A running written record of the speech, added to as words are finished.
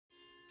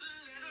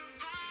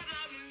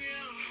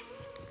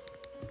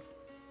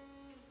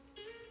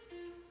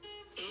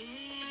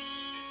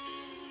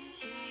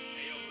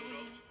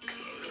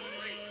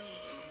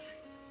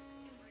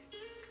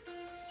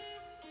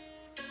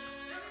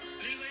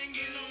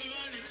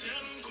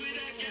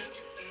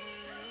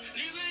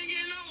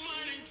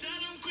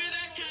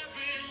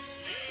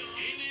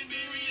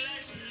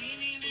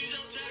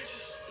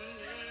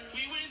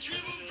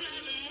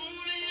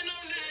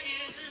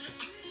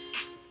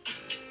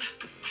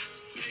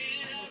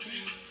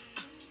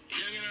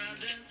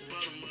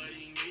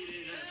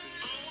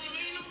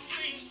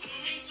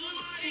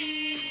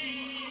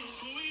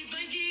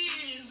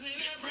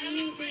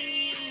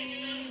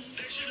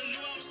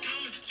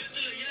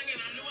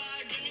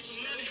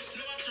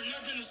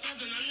What's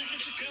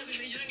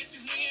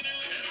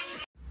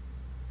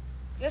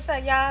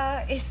up,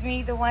 y'all? It's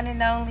me, the one and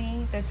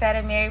only, the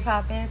Tatted Mary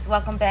Poppins.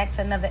 Welcome back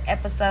to another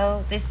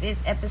episode. This is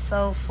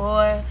episode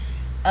 4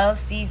 of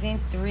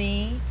season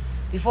 3.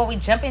 Before we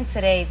jump into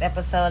today's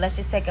episode, let's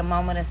just take a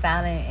moment of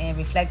silence and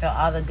reflect on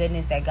all the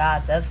goodness that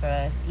God does for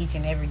us each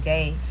and every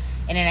day.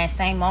 And in that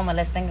same moment,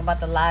 let's think about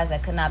the lives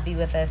that could not be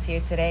with us here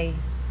today.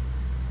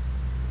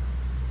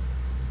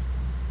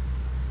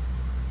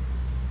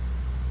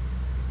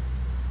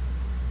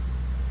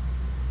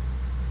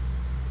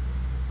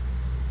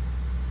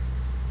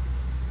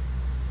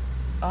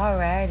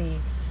 Alrighty.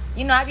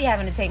 You know, I be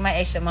having to take my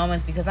extra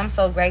moments because I'm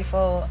so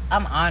grateful.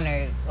 I'm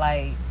honored,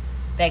 like,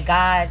 that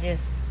God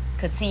just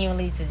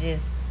continually to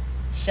just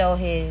show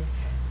his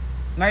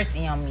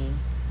mercy on me.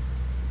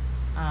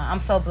 I'm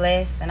so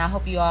blessed, and I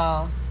hope you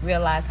all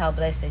realize how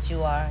blessed that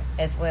you are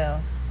as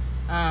well.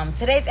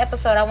 Today's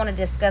episode, I want to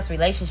discuss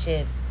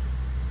relationships.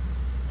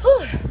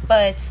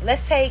 But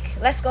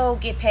let's go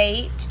get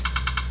paid.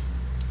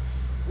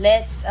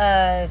 Let's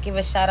give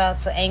a shout out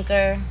to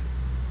Anchor,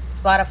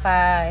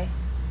 Spotify.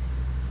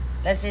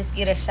 Let's just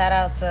get a shout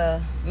out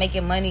to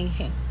making money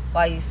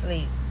while you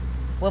sleep.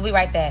 We'll be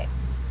right back.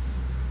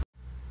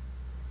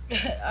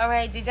 All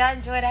right, did y'all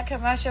enjoy that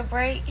commercial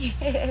break?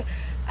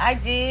 I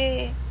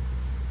did.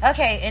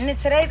 Okay, in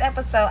today's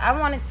episode, I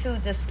wanted to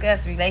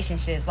discuss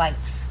relationships. Like,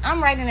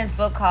 I'm writing this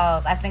book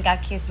called I Think I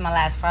Kissed My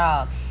Last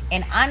Frog.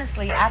 And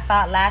honestly, I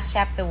thought last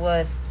chapter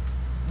was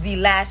the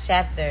last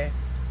chapter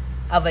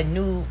of a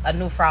new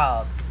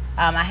frog.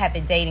 I had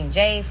been dating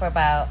Jay for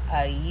about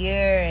a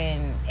year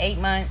and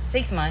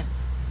 6 months.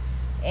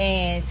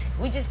 And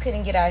we just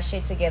couldn't get our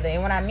shit together.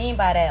 And what I mean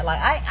by that, like,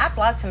 I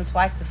blocked him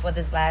twice before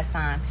this last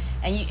time.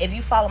 And if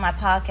you follow my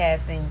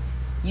podcast, then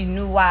you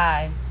knew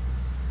why.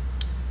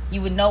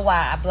 You would know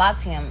why I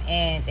blocked him.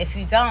 And if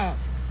you don't,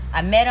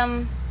 I met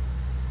him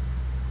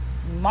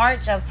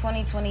March of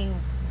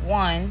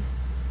 2021.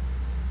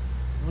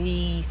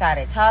 We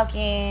started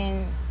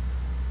talking.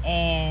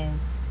 And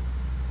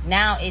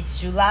now it's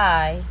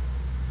July.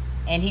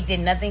 And he did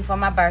nothing for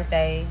my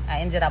birthday. I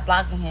ended up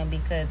blocking him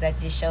because that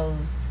just shows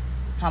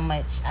how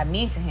much I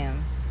mean to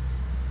him.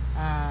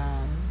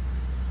 And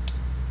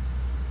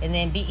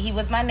then he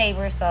was my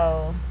neighbor,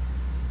 so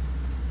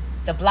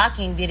the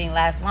blocking didn't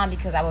last long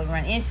because I would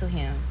run into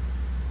him.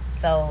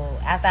 So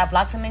after I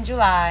blocked him in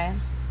July,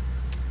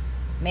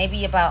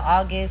 maybe about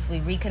August, we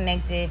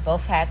reconnected.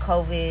 Both had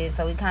COVID,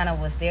 so we kind of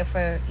was there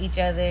for each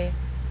other.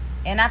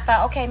 And I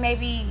thought, okay,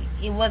 maybe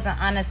it was an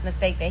honest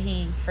mistake that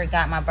he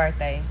forgot my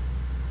birthday.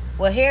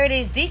 Well, here it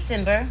is,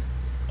 December,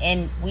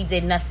 and we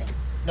did nothing.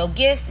 No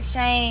gifts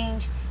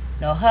exchange,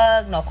 no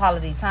hug, no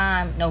quality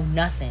time, no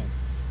nothing.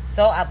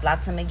 So I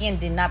blocked him again,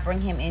 did not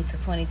bring him into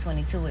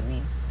 2022 with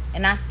me.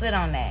 And I stood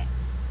on that.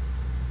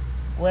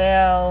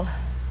 Well,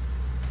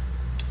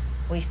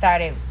 we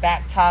started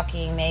back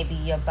talking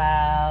maybe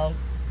about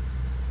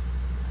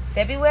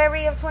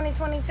February of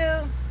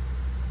 2022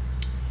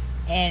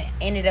 and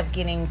ended up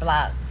getting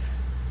blocked.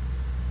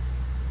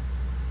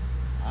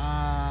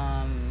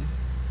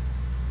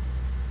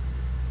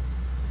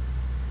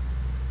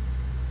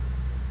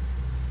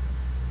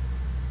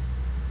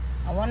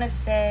 I want to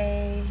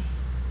say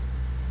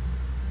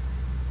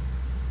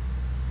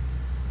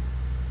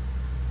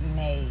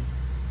May.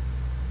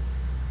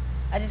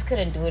 I just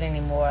couldn't do it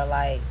anymore.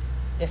 Like,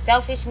 the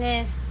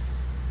selfishness,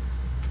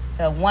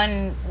 the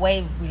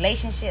one-way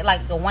relationship,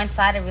 like the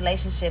one-sided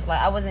relationship.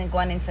 Like, I wasn't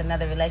going into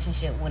another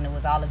relationship when it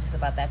was all just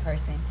about that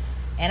person.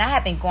 And I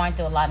have been going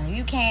through a lot. And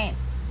you can't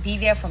be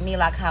there for me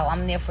like how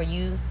I'm there for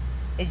you.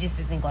 It just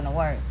isn't going to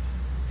work.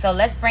 So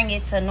let's bring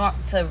it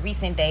to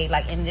recent day,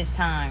 like in this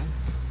time.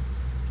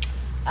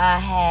 I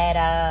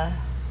had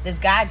this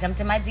guy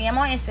jumped in my DM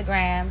on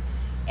Instagram,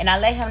 and I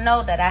let him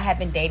know that I had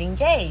been dating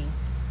Jay.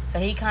 So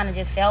he kind of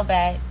just fell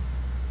back.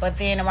 But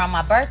then around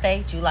my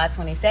birthday, July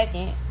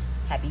 22nd,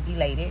 happy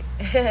belated.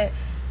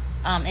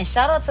 And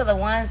shout out to the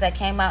ones that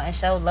came out and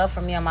showed love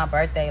for me on my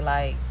birthday.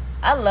 Like,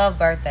 I love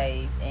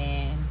birthdays,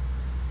 and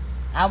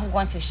I'm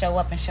going to show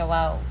up and show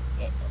out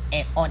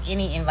on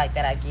any invite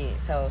that I get.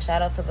 So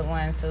shout out to the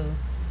ones who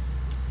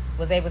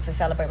was able to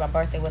celebrate my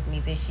birthday with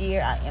me this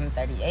year. I am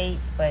 38.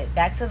 But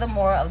back to the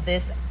more of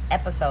this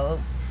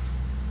episode.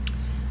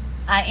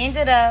 I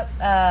ended up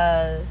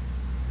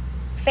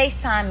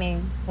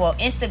FaceTiming,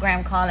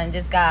 Instagram calling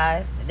this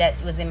guy that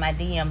was in my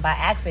DM by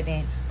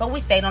accident. But we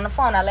stayed on the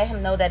phone. I let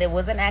him know that it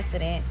was an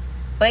accident.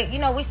 But, you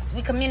know,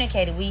 we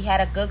communicated. We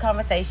had a good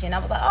conversation. I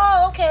was like,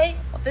 oh, okay.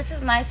 Well, this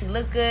is nice. He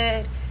looked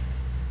good.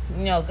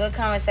 You know, good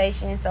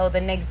conversation. So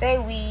the next day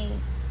we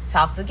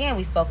talked again.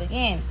 We spoke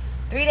again.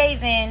 3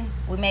 days in,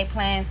 we made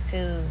plans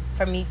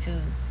for me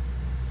to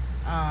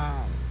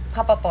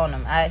pop up on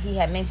him. He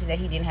had mentioned that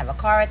he didn't have a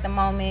car at the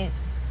moment.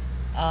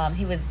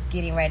 He was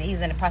getting ready. He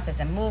was in the process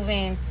of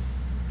moving.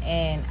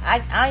 And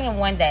I am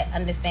one that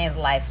understands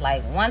life.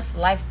 Like, once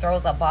life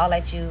throws a ball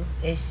at you,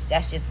 that's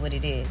just what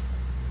it is.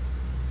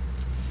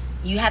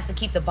 You have to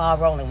keep the ball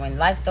rolling. When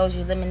life throws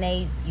you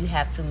lemonade,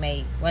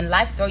 when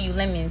life throws you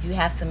lemons, you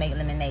have to make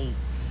lemonade.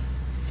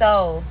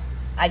 So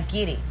I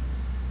get it.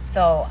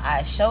 So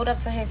I showed up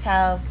to his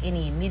house, and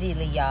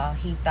immediately, y'all,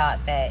 he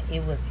thought that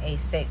it was a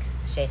sex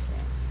session.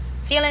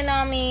 Feeling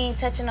on me,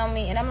 touching on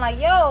me, and I'm like,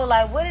 yo,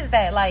 like, what is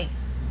that? Like,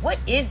 what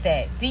is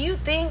that? Do you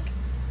think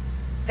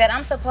that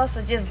I'm supposed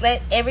to just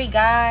let every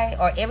guy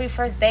or every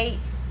first date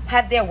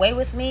have their way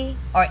with me?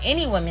 Or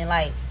any woman?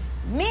 Like,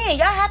 man,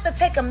 y'all have to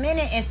take a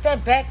minute and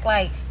step back,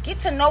 like, get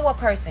to know a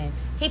person.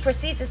 He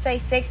proceeds to say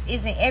sex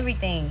isn't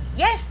everything.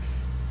 Yes,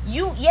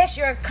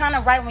 you're kind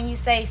of right when you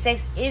say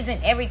sex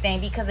isn't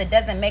everything, because it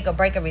doesn't make or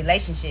break a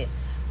relationship.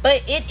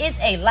 But it is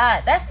a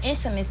lot. That's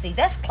intimacy.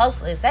 That's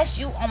closeness. That's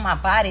you on my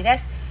body.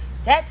 That's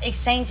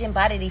exchanging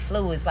bodily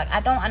fluids. Like, I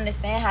don't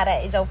understand how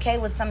that is okay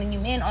with some of you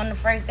men on the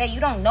first date. You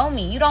don't know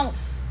me. You don't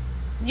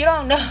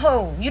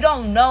know. You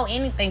don't know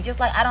anything. Just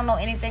like I don't know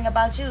anything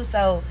about you.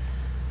 So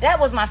that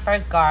was my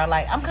first guard.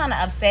 Like, I'm kind of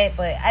upset,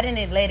 but I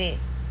didn't let it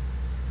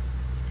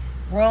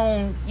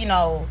ruin,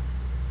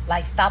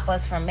 like, stop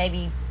us from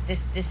maybe this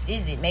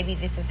is it. Maybe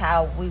this is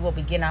how we will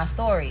begin our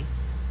story.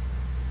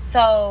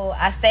 So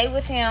I stayed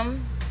with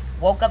him.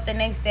 Woke up the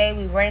next day.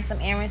 We ran some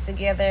errands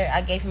together.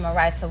 I gave him a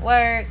ride to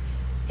work.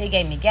 He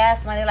gave me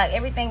gas money. Like,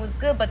 everything was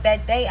good. But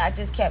that day, I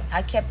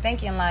kept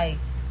thinking, like,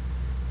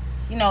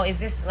 is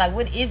this, like,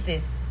 what is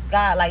this?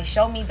 God, like,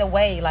 show me the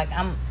way. Like,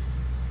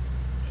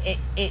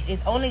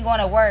 it's only going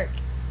to work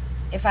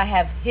if I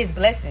have his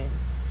blessing.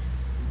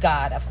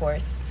 God, of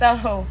course.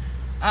 So,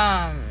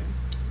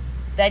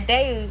 that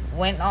day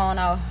went on.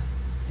 I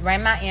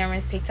ran my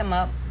errands, picked him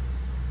up,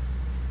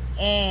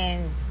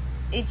 and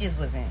it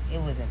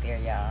wasn't there,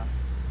 y'all.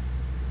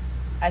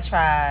 I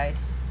tried.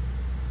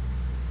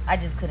 I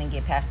just couldn't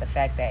get past the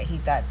fact that he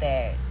thought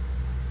that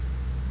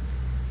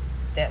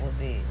was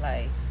it.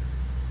 Like,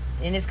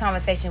 in this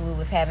conversation we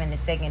was having the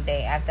second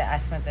day after I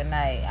spent the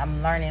night,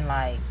 I'm learning,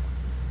 like,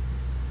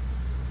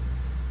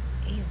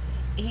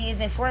 he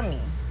isn't for me.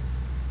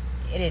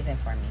 It isn't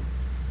for me.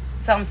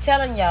 So I'm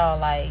telling y'all,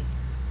 like,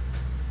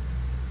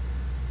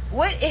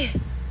 what is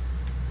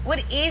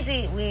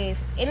it with,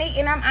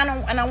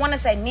 and I want to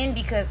say men,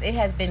 because it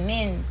has been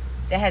men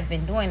that has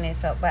been doing this.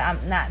 So, but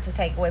I'm not to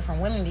take away from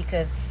women,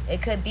 because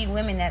it could be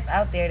women that's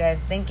out there that's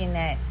thinking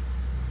that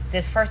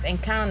this first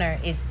encounter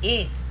is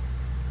it.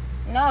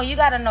 No, you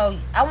gotta know.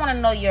 I want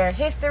to know your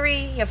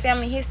history, your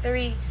family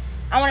history.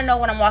 I want to know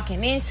what I'm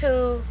walking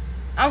into.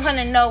 I want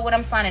to know what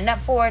I'm signing up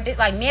for.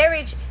 Like,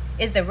 marriage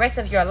is the rest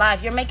of your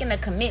life. You're making a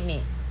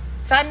commitment.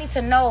 So I need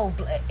to know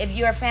if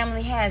your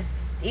family has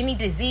any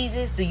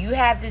diseases. Do you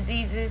have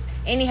diseases?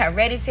 Any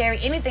hereditary?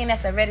 Anything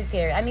that's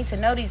hereditary. I need to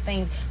know these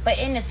things. But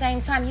in the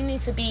same time, you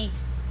need to be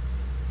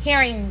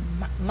hearing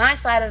my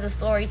side of the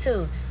story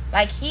too.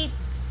 Like, he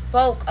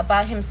spoke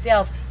about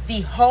himself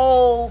the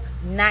whole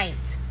night.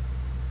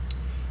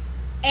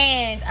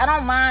 And I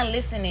don't mind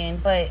listening,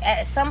 but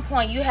at some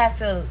point you have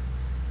to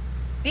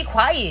be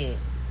quiet.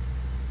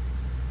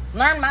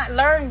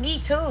 Learn me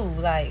too.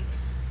 Like,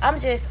 I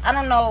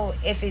don't know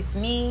if it's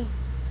me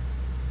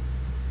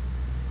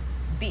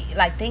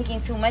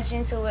thinking too much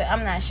into it.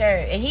 I'm not sure.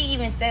 And he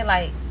even said,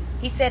 like,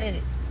 he said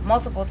it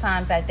multiple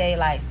times that day,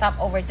 like, stop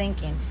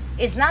overthinking.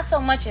 It's not so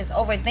much as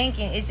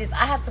overthinking. It's just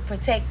I have to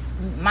protect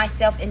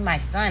myself and my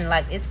son.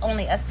 Like, it's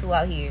only us two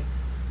out here.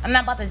 I'm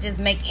not about to just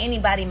make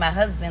anybody my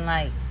husband.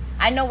 Like,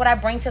 I know what I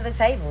bring to the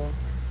table.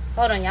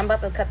 Hold on, y'all. I'm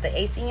about to cut the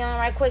AC on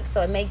right quick,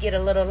 so it may get a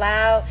little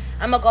loud.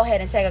 I'm going to go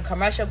ahead and take a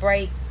commercial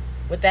break.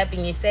 With that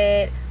being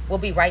said, we'll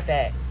be right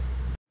back.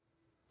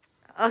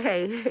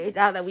 Okay,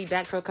 now that we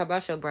back from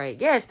commercial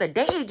break. Yes, the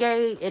dating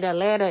game in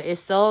Atlanta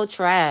is so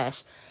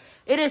trash.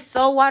 It is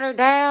so watered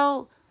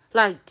down.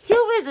 Like,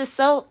 humans is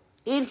so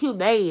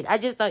inhumane. I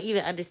just don't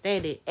even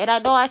understand it. And I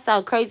know I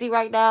sound crazy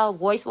right now,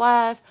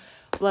 voice-wise,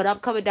 but I'm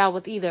coming down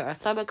with either a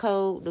stomach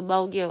cold,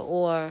 pneumonia,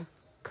 or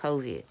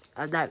COVID.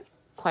 I'm not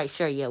quite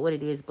sure yet what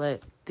it is,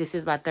 but this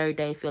is my third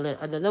day feeling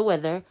under the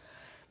weather.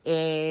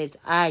 And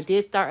I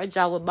did start a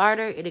job with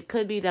Martyr, and it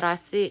could be that I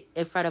sit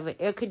in front of an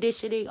air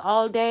conditioning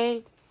all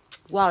day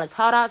while it's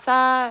hot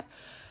outside.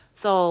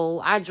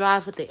 So I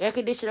drive with the air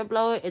conditioner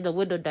blowing and the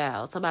window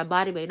down. So my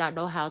body may not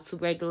know how to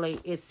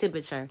regulate its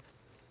temperature.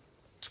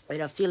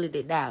 And I'm feeling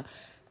it now.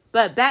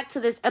 But back to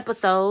this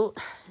episode,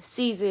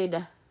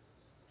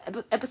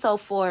 episode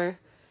 4,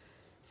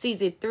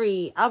 season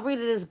 3. I'm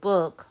reading this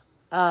book,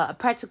 A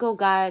Practical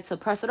Guide to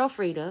Personal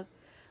Freedom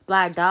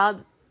by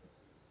Don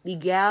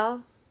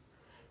Miguel.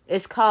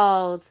 It's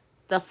called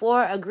The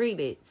 4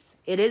 Agreements.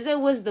 It is a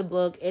wisdom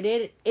book, and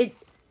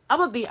I'm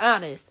going to be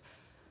honest,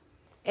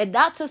 and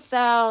not to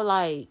sound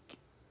like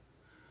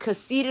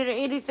conceited or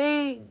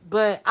anything,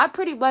 but I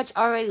pretty much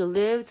already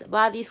lived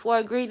by these 4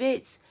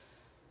 agreements.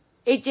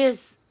 It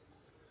just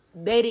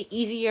made it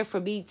easier for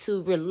me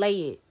to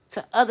relay it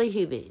to other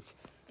humans.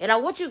 And I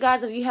want you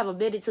guys, if you have a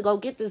minute, to go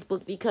get this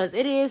book, because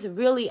it is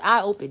really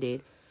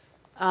eye-opening.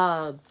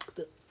 One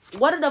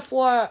of the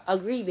 4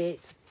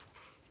 agreements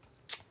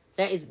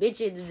that is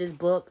mentioned in this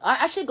book,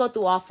 I should go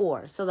through all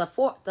 4. So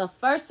the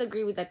first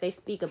agreement that they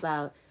speak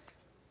about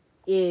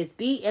is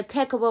be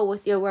impeccable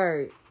with your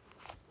word,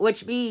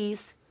 which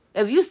means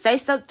if you say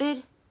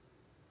something,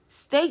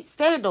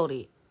 stand on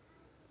it.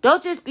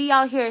 Don't just be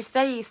out here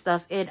saying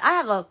stuff. And I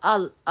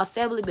have a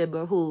family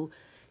member who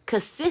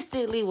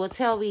consistently will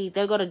tell me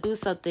they're gonna do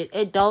something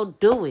and don't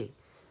do it.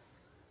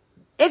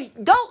 If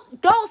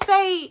don't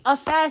say a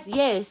fast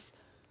yes.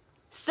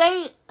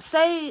 Say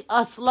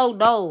a slow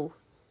no.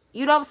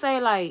 You know what I'm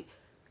saying? Like,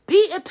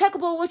 be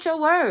impeccable with your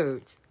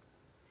words.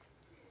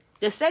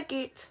 The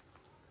second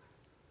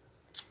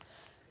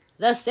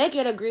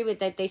agreement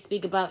that they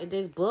speak about in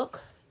this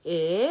book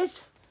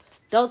is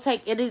don't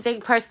take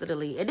anything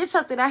personally. And this is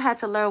something I had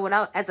to learn when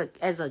I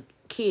as a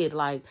kid.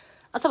 Like,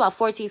 I'm talking about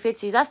 14,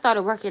 15. I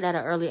started working at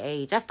an early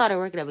age. I started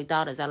working at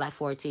McDonald's at like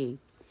 14.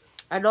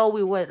 I know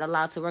we weren't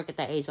allowed to work at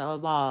that age, but my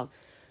mom,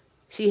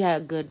 she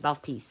had a good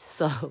mouthpiece.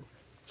 So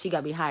she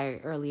got me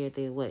hired earlier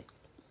than what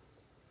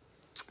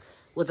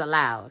was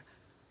allowed.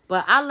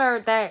 But I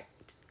learned that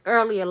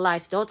early in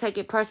life, don't take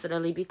it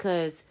personally,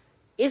 because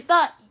it's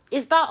not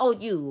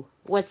on you.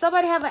 When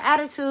somebody have an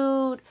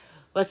attitude,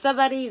 when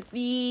somebody's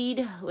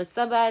mean, when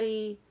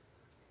somebody,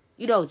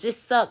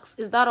 just sucks,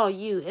 it's not on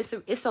you.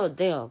 It's on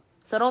them.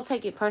 So don't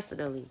take it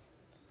personally.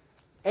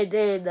 And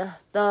then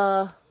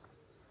the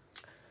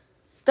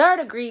third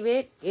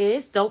agreement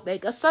is don't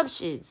make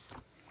assumptions.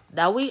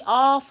 Now, we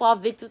all fall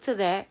victim to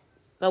that,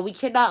 but we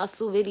cannot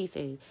assume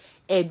anything.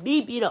 And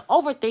me being an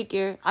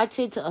overthinker, I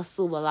tend to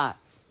assume a lot.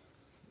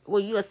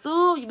 When you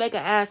assume, you make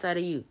an ass out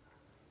of you.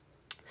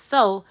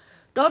 So,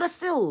 don't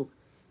assume.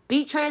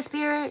 Be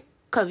transparent.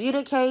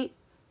 Communicate.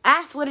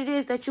 Ask what it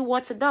is that you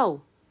want to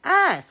know.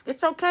 Ask.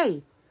 It's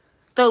okay.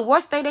 The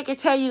worst thing they can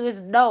tell you is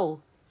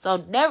no. So,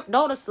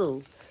 don't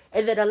assume.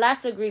 And then the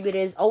last agreement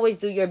is always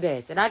do your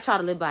best. And I try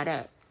to live by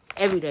that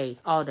every day,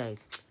 all day.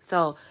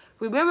 So,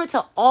 remember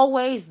to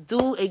always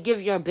do and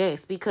give your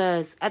best,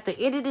 because at the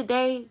end of the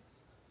day,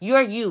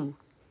 you're you.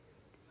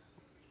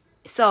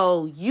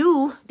 So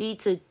you need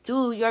to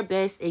do your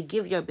best and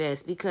give your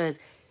best, because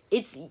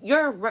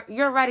you're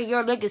writing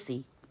your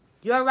legacy.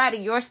 You're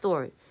writing your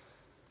story.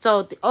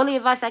 So the only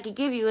advice I can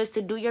give you is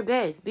to do your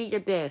best. Be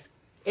your best.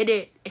 And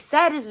it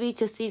saddens me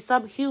to see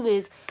some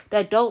humans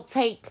that don't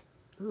take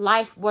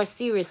life more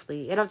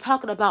seriously. And I'm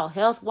talking about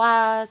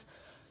health-wise,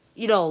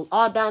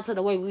 all down to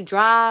the way we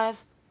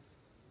drive,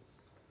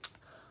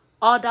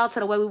 all down to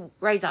the way we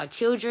raise our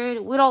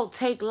children. We don't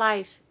take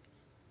life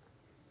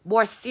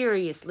more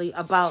seriously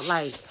about,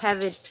 like,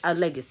 having a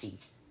legacy.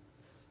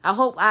 I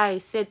hope I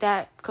said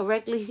that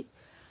correctly.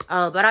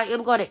 But I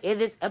am going to end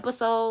this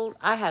episode.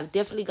 I have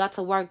definitely got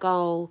to work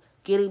on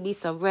getting me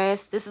some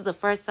rest. This is the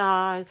first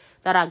time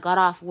that I got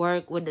off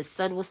work when the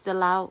sun was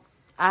still out.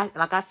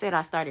 Like I said,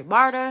 I started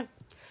MARTA.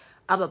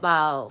 I'm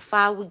about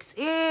 5 weeks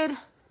in.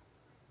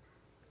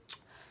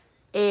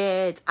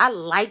 And I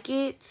like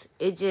it.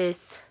 It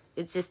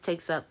just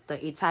takes up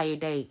the entire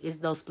day.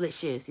 It's no split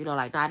shifts.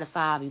 Like 9 to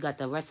 5. You got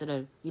the rest of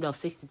the,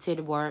 6 to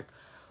 10 work.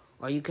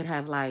 Or you could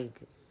have like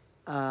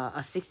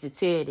a 6 to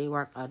 10 and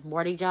work a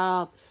morning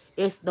job.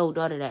 It's none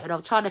of that. And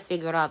I'm trying to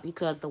figure it out,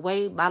 because the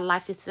way my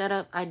life is set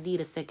up, I need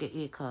a second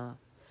income.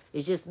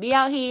 It's just me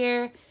out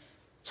here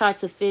trying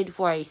to fend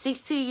for a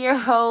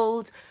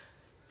 16-year-old.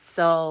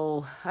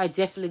 So I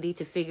definitely need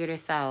to figure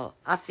this out.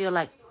 I feel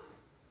like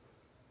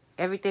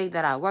everything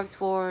that I worked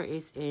for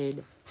is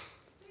in,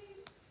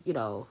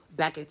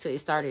 back into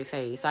its starting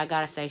phase. So I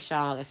got to stay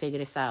strong and figure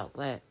this out.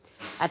 But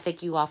I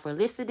thank you all for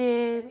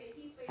listening.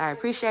 I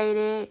appreciate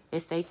it.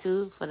 And stay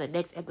tuned for the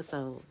next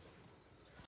episode.